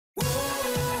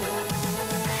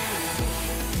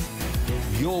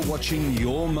You're watching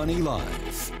Your Money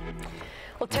Live.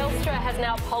 Well, Telstra has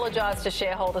now apologised to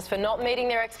shareholders for not meeting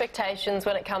their expectations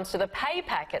when it comes to the pay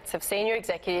packets of senior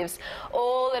executives,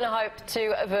 all in a hope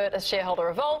to avert a shareholder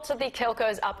revolt at the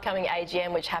telco's upcoming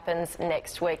AGM, which happens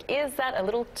next week. Is that a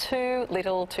little too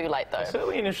late, though?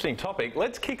 Certainly an interesting topic.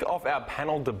 Let's kick off our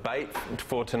panel debate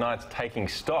for tonight's Taking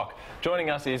Stock.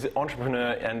 Joining us is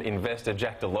entrepreneur and investor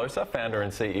Jack Delosa, founder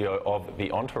and CEO of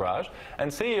The Entourage, and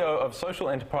CEO of social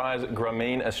enterprise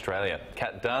Grameen Australia.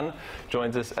 Kat Dunn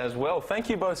joins us as well.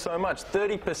 Thank you both so much.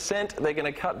 30% they're going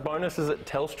to cut bonuses at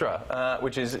Telstra,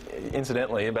 which is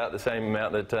incidentally about the same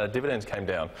amount that dividends came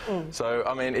down. So,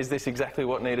 I mean, is this exactly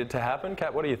what needed to happen?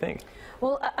 Kat, what do you think?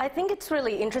 Well, I think it's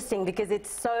really interesting because it's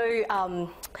so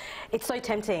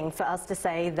tempting for us to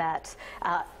say that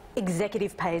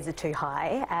executive pays are too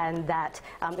high and that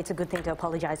it's a good thing to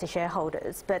apologise to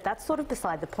shareholders, but that's sort of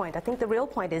beside the point. I think the real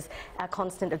point is our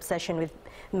constant obsession with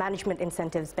management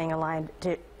incentives being aligned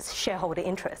to shareholder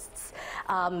interests.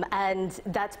 And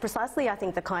that's precisely, I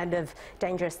think, the kind of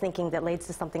dangerous thinking that leads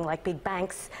to something like big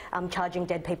banks charging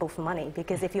dead people for money.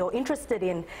 Because if you're interested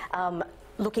in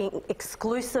looking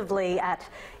exclusively at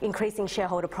increasing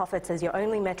shareholder profits as your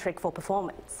only metric for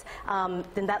performance,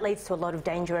 then that leads to a lot of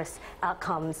dangerous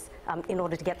outcomes in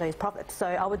order to get those profits. So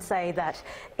I would say that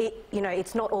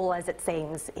it's not all as it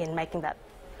seems in making that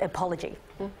apology.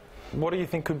 What do you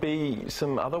think could be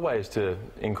some other ways to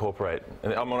incorporate?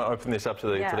 And I'm going to open this up to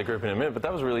the group in a minute, but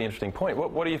that was a really interesting point.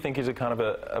 What do you think is a kind of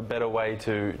a better way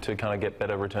to kind of get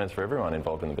better returns for everyone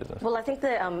involved in the business? Well, I think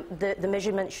the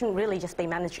measurement shouldn't really just be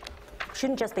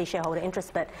shouldn't just be shareholder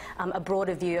interest, but a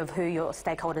broader view of who your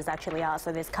stakeholders actually are.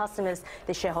 So there's customers,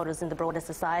 there's shareholders in the broader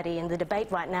society, and the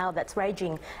debate right now that's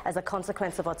raging as a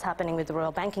consequence of what's happening with the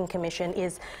Royal Banking Commission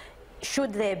is,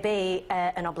 should there be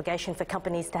an obligation for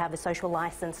companies to have a social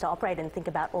licence to operate and think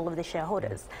about all of the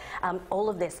shareholders, all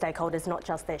of their stakeholders, not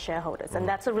just their shareholders? And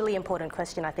that's a really important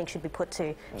question I think should be put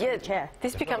to the chair.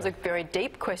 This becomes a very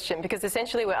deep question because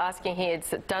essentially we're asking here,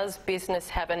 does business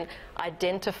have an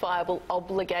identifiable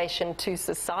obligation to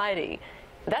society?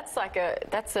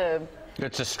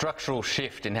 It's a structural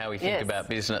shift in how we think about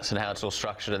business and how it's all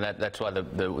structured, and that's why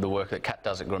the work that Kat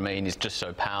does at Grameen is just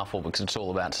so powerful, because it's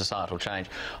all about societal change.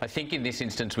 I think in this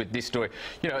instance with this story,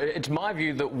 it's my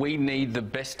view that we need the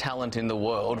best talent in the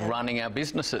world running our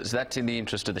businesses. That's in the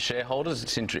interest of the shareholders,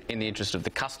 it's in the interest of the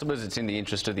customers, it's in the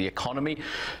interest of the economy.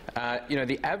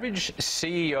 The average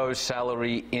CEO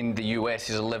salary in the US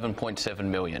is $11.7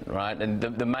 million, right? And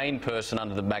the main person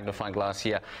under the magnifying glass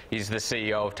here is the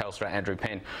CEO of Telstra, Andrew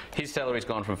Penn. His salary's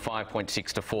gone from 5.6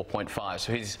 to 4.5,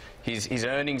 so his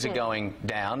earnings are going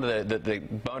down. The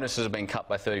bonuses have been cut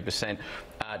by 30%.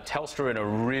 Telstra are in a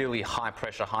really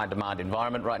high-pressure, high-demand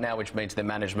environment right now, which means their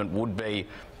management would be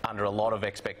under a lot of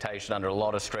expectation, under a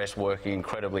lot of stress, working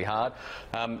incredibly hard.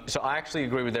 So I actually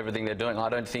agree with everything they're doing. I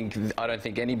don't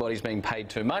think anybody's being paid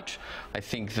too much. I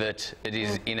think that it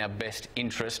is in our best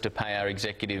interest to pay our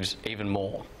executives even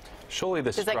more. Surely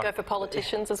this does that go for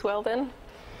politicians as well then?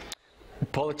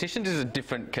 Politicians is a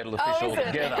different kettle of fish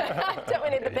altogether. Don't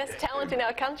we need the best talent in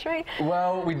our country?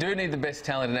 Well, we do need the best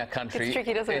talent in our country. It's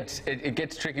tricky, doesn't it? It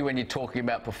gets tricky when you're talking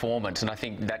about performance, and I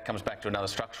think that comes back to another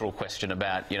structural question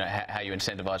about how you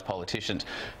incentivise politicians.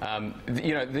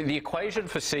 The equation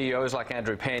for CEOs like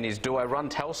Andrew Penn is: do I run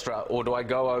Telstra or do I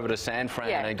go over to San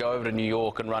Fran and go over to New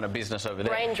York and run a business over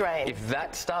there? Brain drain. If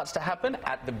that starts to happen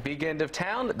at the big end of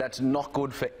town, that's not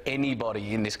good for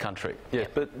anybody in this country. Yeah,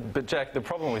 but Jack, the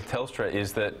problem with Telstra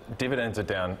is that dividends are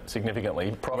down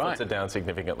significantly, profits are down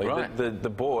significantly. The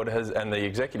board and the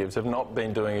executives have not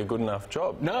been doing a good enough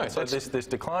job. No. So this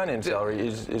decline in salary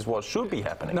is what should be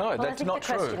happening. No, that's not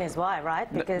true. The question is why,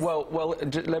 right? Because well,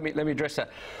 let me address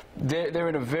that. They're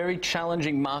in a very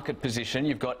challenging market position.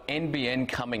 You've got NBN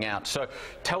coming out. So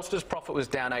Telstra's profit was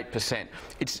down 8%.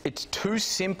 It's too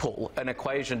simple an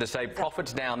equation to say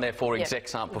profit's down, therefore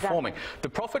execs aren't performing. The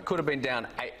profit could have been down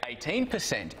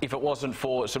 18% if it wasn't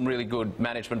for some really good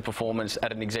management performance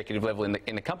at an executive level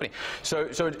in the company. So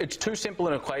it's too simple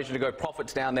an equation to go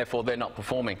profits down, therefore they're not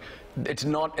performing. It's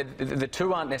not. The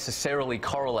two aren't necessarily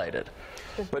correlated.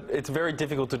 But it's very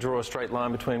difficult to draw a straight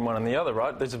line between one and the other,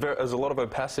 right? There's a lot of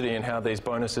opacity in how these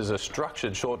bonuses are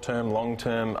structured, short-term,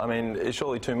 long-term. I mean, it's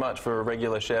surely too much for a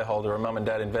regular shareholder, a mum and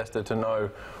dad investor, to know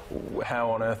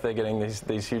how on earth they're getting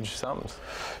these huge sums.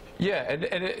 Yeah,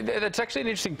 and that's actually an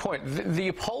interesting point. The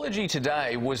apology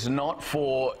today was not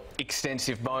for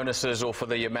extensive bonuses or for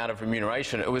the amount of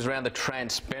remuneration. It was around the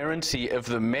transparency of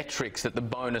the metrics that the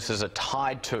bonuses are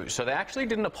tied to. So they actually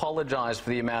didn't apologise for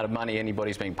the amount of money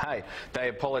anybody's being paid. They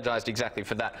apologised exactly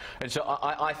for that. And so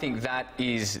I think that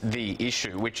is the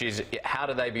issue, which is how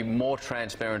do they be more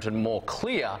transparent and more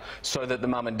clear so that the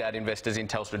mum and dad investors in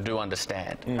Telstra do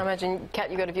understand. I imagine,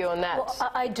 Kat, you've got a view on that.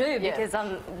 Well, I do, because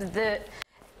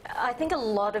I think a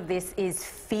lot of this is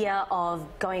fear of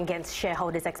going against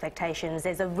shareholders' expectations.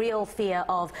 There's a real fear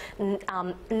of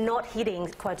not hitting,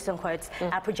 quotes unquote,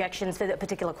 our projections for that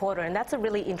particular quarter, and that's a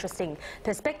really interesting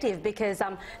perspective, because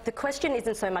the question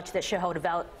isn't so much that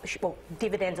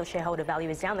dividends or shareholder value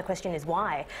is down. The question is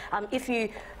why. If you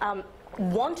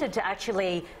wanted to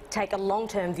actually take a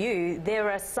long-term view,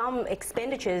 there are some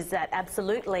expenditures that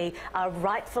absolutely are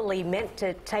rightfully meant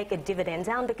to take a dividend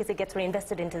down because it gets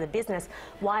reinvested into the business.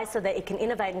 Why? So that it can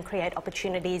innovate and create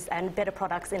opportunities and better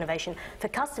products, innovation for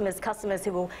customers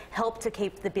who will help to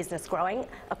keep the business growing,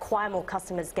 acquire more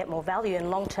customers, get more value,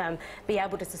 and long-term be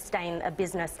able to sustain a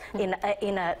business in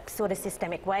a sort of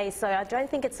systemic way. So I don't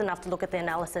think it's enough to look at the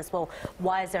analysis, well,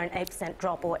 why is there an 8%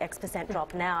 drop or X%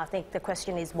 drop now? I think the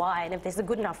question is why, and if there's a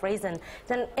good enough reason,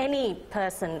 then any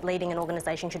person leading an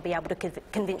organisation should be able to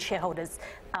convince shareholders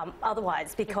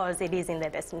otherwise, because it is in their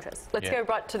best interest. Let's go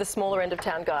right to the smaller end of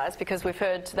town, guys, because we've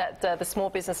heard that the small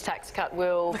business tax cut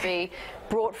will be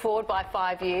brought forward by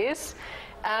 5 years.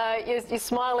 You're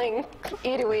smiling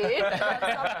ear to ear.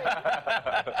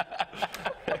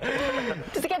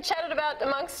 Does it get chatted about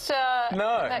amongst...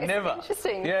 No, never.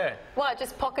 Interesting. Yeah. Why?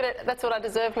 Just pocket it, that's what I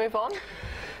deserve, move on?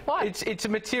 Why? It's a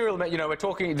material, you know, we're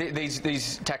talking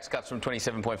these tax cuts from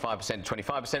 27.5% to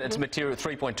 25%. It's material,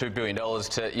 $3.2 billion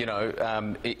to, you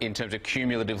know, in terms of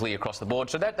cumulatively across the board.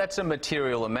 So that's a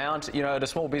material amount. You know, at a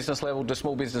small business level, do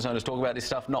small business owners talk about this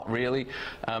stuff? Not really.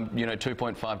 You know,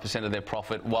 2.5% of their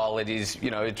profit, while it is, you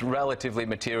know, it's relatively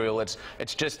material. It's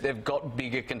just they've got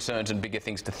bigger concerns and bigger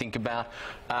things to think about.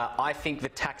 I think the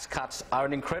tax cuts are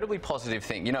an incredibly positive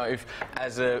thing. You know, if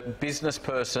as a business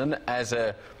person, as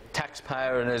a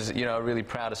taxpayer, and as, you know, a really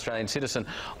proud Australian citizen,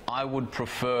 I would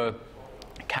prefer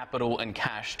capital and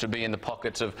cash to be in the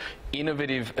pockets of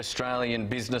innovative Australian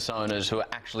business owners who are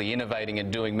actually innovating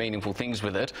and doing meaningful things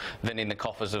with it than in the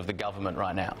coffers of the government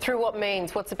right now. Through what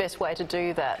means? What's the best way to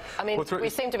do that? I mean, we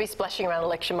seem to be splashing around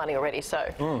election money already, so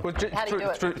well, how do you do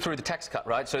it? Through the tax cut,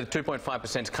 right? So the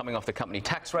 2.5% is coming off the company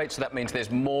tax rate, so that means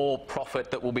there's more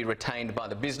profit that will be retained by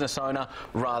the business owner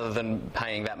rather than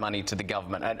paying that money to the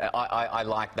government. And I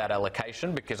like that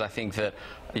allocation, because I think that,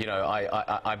 you know,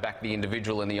 I back the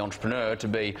individual and the entrepreneur to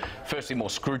be, firstly, more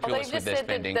scrupulous with their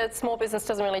spending. That small business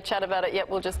doesn't really chat about it yet,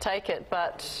 we'll just take it,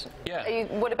 but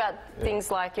what about things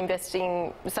like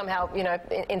investing somehow, you know,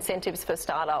 incentives for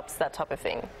startups, that type of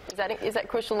thing? Is that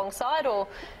crucial alongside, or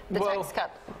the tax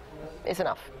cut is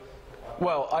enough?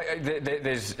 Well,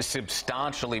 there's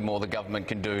substantially more the government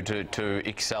can do to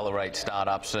accelerate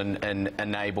startups and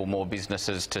enable more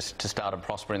businesses to start and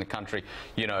prosper in the country.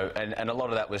 You know, and a lot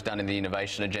of that was done in the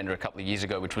innovation agenda a couple of years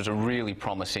ago, which was a really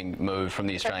promising move from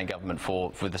the Australian government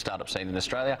for the startup scene in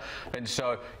Australia. And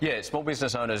so, yeah, small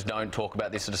business owners don't talk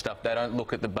about this sort of stuff. They don't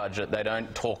look at the budget. They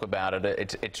don't talk about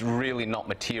it. It's really not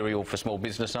material for small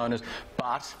business owners.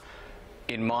 But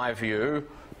in my view,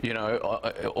 you know,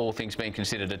 all things being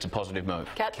considered, it's a positive move.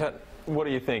 Kat, what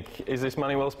do you think? Is this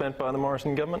money well spent by the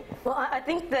Morrison government? Well, I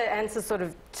think the answer's sort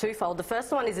of twofold. The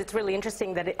first one is it's really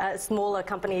interesting that smaller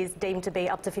companies deemed to be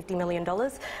up to $50 million.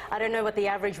 I don't know what the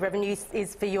average revenue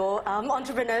is for your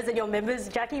entrepreneurs and your members,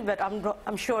 Jackie, but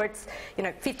I'm sure it's, you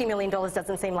know, $50 million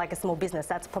doesn't seem like a small business.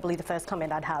 That's probably the first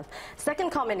comment I'd have. Second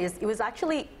comment is it was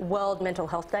actually World Mental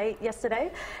Health Day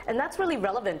yesterday, and that's really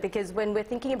relevant because when we're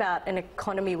thinking about an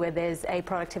economy where there's a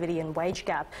productivity and wage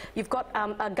gap, you've got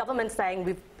a government saying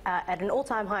we've at an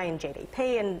all-time high in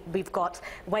GDP, and we've got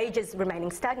wages remaining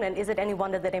stagnant. Is it any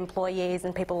wonder that employees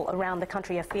and people around the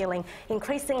country are feeling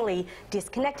increasingly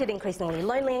disconnected, increasingly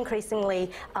lonely,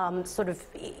 increasingly sort of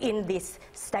in this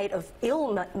state of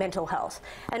ill mental health?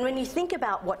 And when you think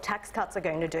about what tax cuts are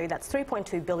going to do, that's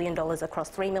 $3.2 billion across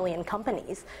 3 million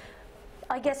companies.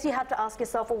 I guess you have to ask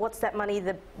yourself, well, what's that money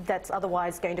that's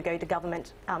otherwise going to go to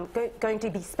government, going to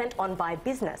be spent on by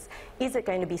business? Is it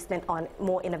going to be spent on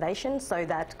more innovation so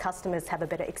that customers have a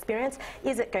better experience?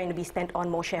 Is it going to be spent on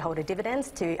more shareholder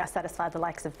dividends to satisfy the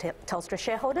likes of Telstra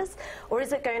shareholders? Or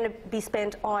is it going to be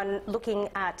spent on looking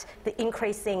at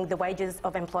increasing the wages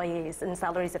of employees and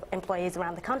salaries of employees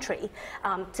around the country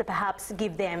to perhaps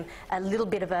give them a little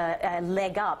bit of a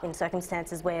leg up in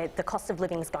circumstances where the cost of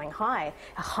living is going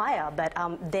higher, but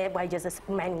their wages are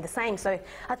remaining the same. So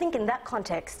I think in that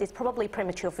context, it's probably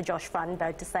premature for Josh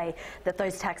Frydenberg to say that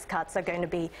those tax cuts are going to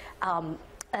be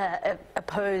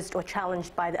opposed or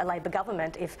challenged by the Labor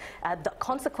government if the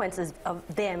consequences of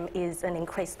them is an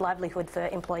increased livelihood for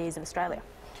employees of Australia.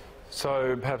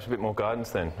 So perhaps a bit more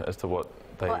guidance then as to what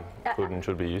they could and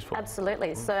should be used for.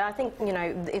 Absolutely. So I think, you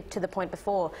know, to the point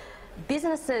before,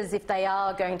 businesses, if they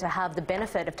are going to have the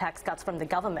benefit of tax cuts from the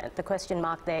government, the question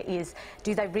mark there is,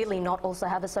 do they really not also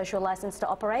have a social licence to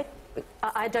operate?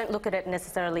 I don't look at it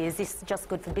necessarily as this just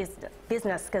good for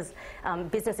business, because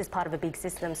business is part of a big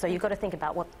system, so you've got to think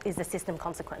about what is the system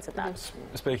consequence of that.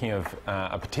 Speaking of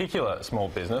a particular small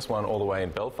business, one all the way in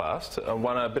Belfast,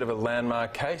 won a bit of a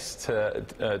landmark case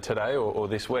today or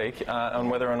this week on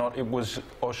whether or not it was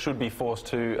or should be forced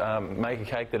to make a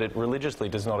cake that it religiously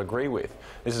does not agree with.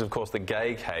 This is, of course, the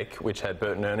gay cake, which had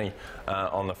Bert and Ernie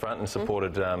on the front and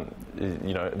supported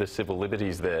you know, the civil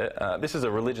liberties there. This is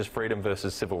a religious freedom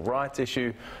versus civil rights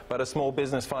issue, but a small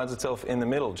business finds itself in the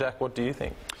middle. Jack, what do you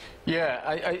think?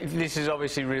 Yeah, this is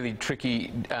obviously really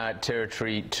tricky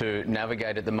territory to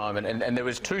navigate at the moment, and there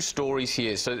was two stories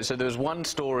here. So there was one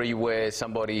story where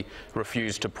somebody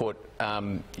refused to put,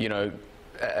 you know,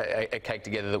 a cake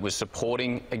together that was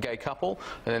supporting a gay couple,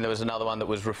 and then there was another one that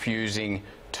was refusing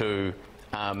to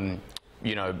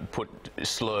you know, put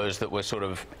slurs that were sort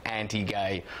of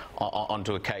anti-gay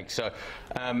onto a cake. So,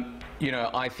 you know,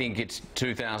 I think it's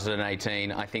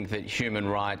 2018. I think that human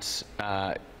rights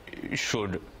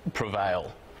should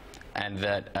prevail, and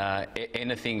that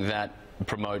anything that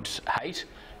promotes hate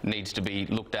needs to be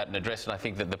looked at and addressed. And I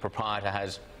think that the proprietor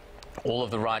has all of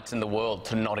the rights in the world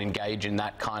to not engage in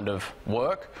that kind of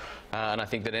work. And I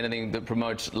think that anything that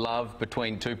promotes love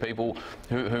between two people,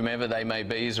 whomever they may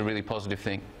be, is a really positive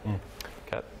thing.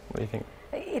 Kat, what do you think?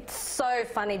 It's so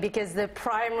funny because the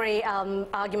primary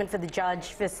argument for the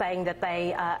judge for saying that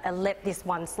they let this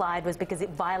one slide was because it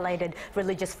violated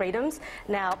religious freedoms.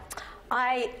 Now,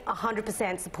 I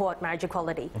 100% support marriage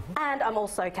equality, and I'm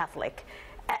also Catholic.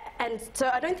 And so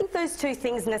I don't think those two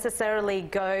things necessarily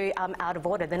go out of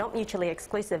order. They're not mutually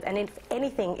exclusive. And if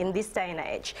anything, in this day and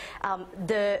age,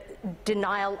 the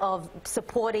denial of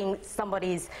supporting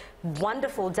somebody's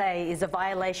wonderful day is a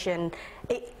violation.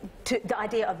 The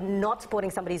idea of not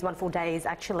supporting somebody's wonderful day is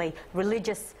actually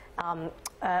religious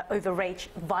overreach,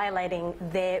 violating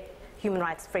their human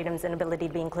rights, freedoms and ability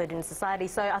to be included in society.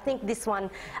 So I think this one,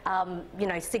 you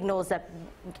know, signals that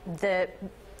the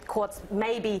courts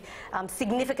may be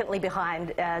significantly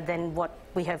behind than what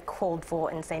we have called for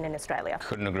and seen in Australia.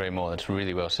 Couldn't agree more. That's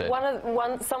really well said.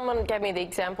 Someone gave me the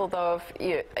example, though, of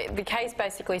the case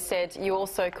basically said you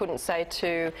also couldn't say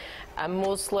to a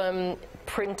Muslim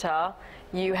printer,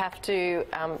 you have to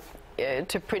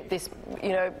print this,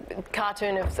 you know,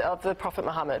 cartoon of the Prophet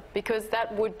Muhammad, because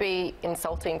that would be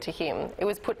insulting to him. It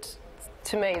was put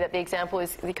to me that the example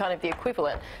is kind of the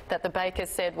equivalent, that the baker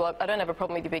said, well, I don't have a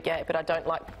problem with you being gay, but I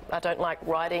don't like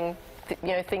writing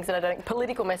you know, things that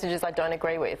political messages I don't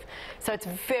agree with. So it's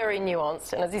very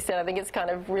nuanced, and as you said, I think it's kind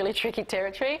of really tricky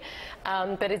territory,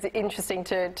 but it's interesting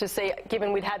to see,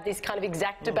 given we'd had this kind of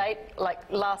exact debate like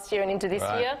last year and into this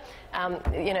year,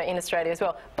 you know, in Australia as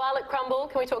well. Violet Crumble,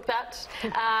 can we talk that?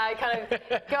 Kind of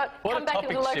come back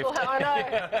into the local... I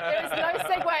know, there is no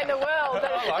segue in the world.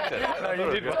 I liked it. No,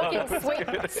 you did well.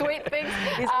 Talking sweet things.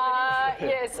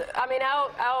 Yes, I mean,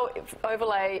 our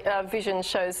overlay vision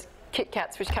shows Kit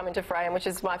Kats which come into frame, which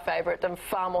is my favourite, and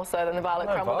far more so than the Violet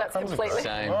Crumble. That's completely...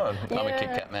 Same. I'm a Kit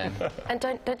Kat man. And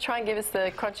don't try and give us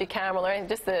the crunchy caramel or anything,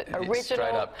 just the original...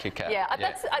 Straight up Kit Kat. Yeah,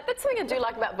 that's something I do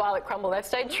like about Violet Crumble. They've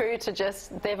stayed true to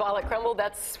just their Violet Crumble.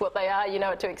 That's what they are, you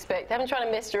know what to expect. They haven't tried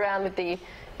to mess around with the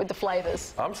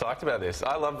flavours. I'm psyched about this.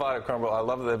 I love Violet Crumble. I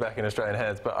love that they're back in Australian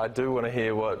hands, but I do want to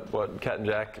hear what Kat and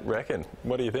Jack reckon.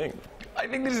 What do you think? I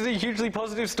think this is a hugely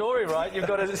positive story, right? You've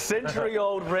got a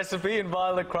century-old recipe in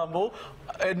Violet Crumble.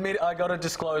 Admit, I got to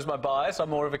disclose my bias. I'm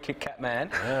more of a Kit Kat man.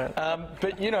 Yeah.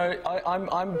 But you know,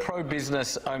 I'm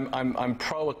pro-business. I'm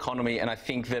pro-economy, and I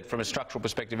think that from a structural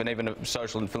perspective and even a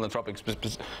social and philanthropic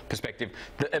perspective,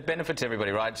 it benefits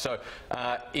everybody, right? So,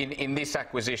 in this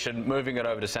acquisition, moving it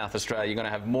over to South Australia, you're going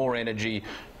to have more energy,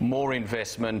 more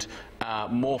investment,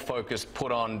 more focus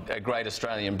put on a great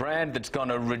Australian brand that's going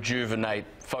to rejuvenate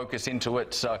focus into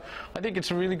it. So I think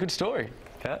it's a really good story.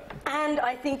 Kat? And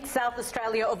I think South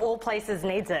Australia, of all places,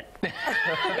 needs it.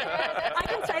 I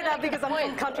can say that because I'm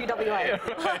from country WA.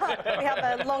 We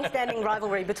have a long-standing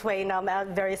rivalry between our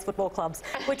various football clubs,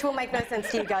 which will make no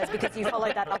sense to you guys because you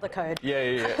follow that other code. Yeah.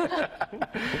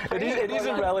 It is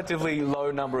a relatively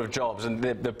low number of jobs, and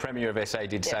the Premier of SA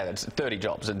did say that. It's 30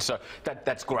 jobs, and so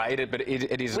that's great, but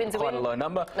it is quite a low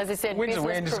number. As I said, wins and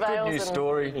business wins, prevails. good news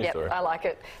story. Yep, I like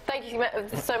it. Thank you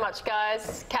so much,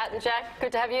 guys. Kat and Jack,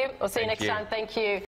 good to have you. We'll see you next time. Thank you.